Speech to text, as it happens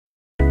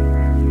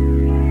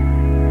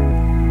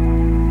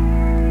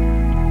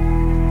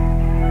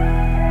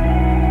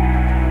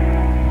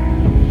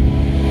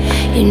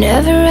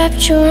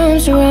wrapped your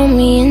arms around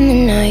me in the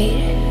night,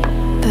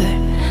 but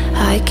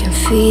I can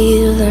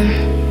feel them.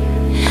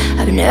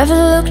 I've never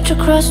looked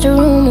across the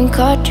room and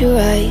caught your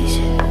eyes,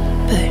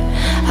 but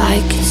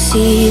I can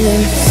see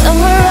them.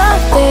 Somewhere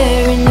out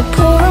there in the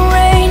pouring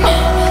rain,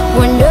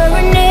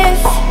 wondering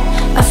if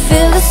I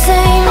feel the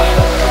same.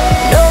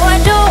 No, I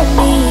don't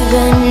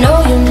even know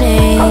your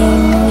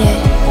name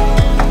yet,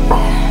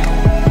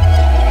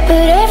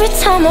 but every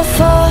time I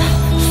fall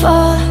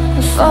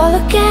and fall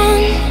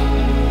again,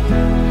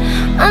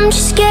 I'm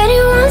just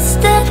getting one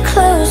step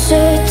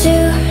closer to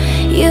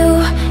you.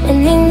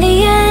 And in the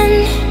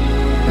end,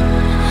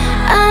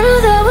 I know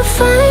that we'll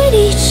find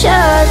each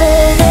other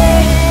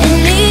there. And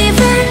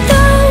even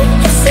though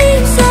it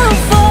seems so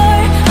far,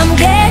 I'm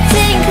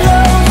getting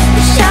close.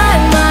 Each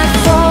time I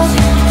fall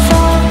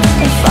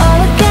and fall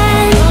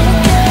again,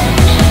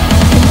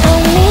 and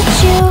I'll meet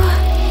you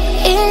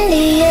in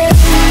the end.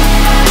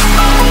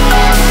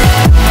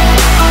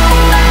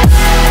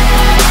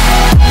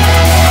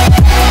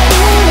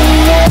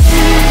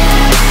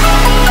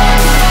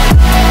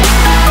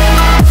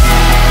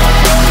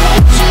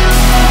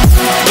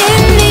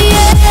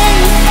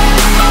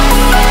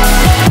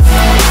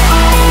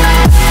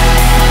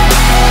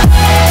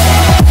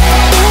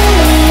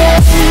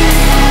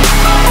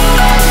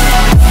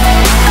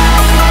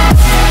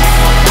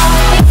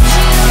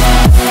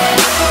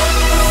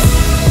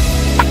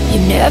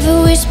 Never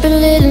whisper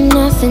little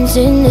nothings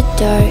in the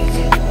dark,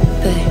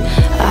 but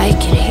I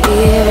can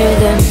hear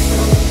them.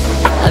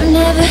 I've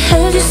never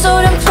held you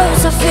so damn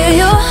close, I feel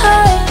your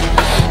heart,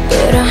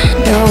 but I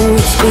know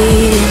it's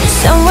beating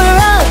somewhere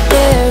out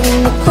there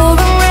in the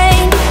pouring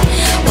rain,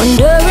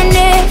 wondering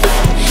if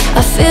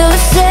I feel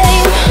the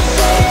same.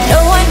 No,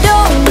 I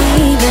don't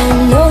even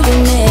know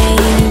your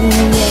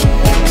name yet,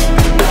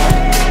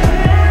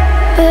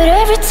 but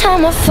every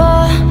time I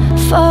fall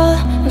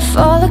and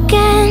fall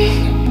again,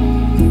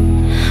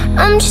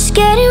 I'm just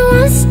getting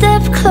one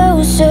step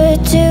closer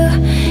to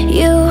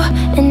you.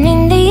 And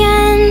in the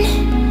end,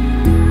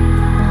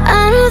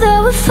 I know that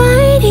we'll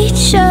find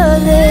each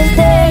other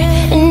there.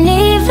 And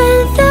even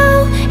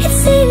though it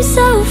seems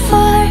so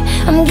far,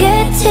 I'm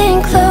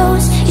getting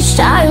close. Each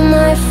time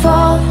I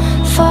fall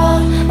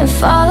and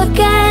fall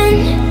again,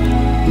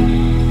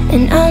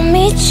 and I'll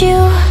meet you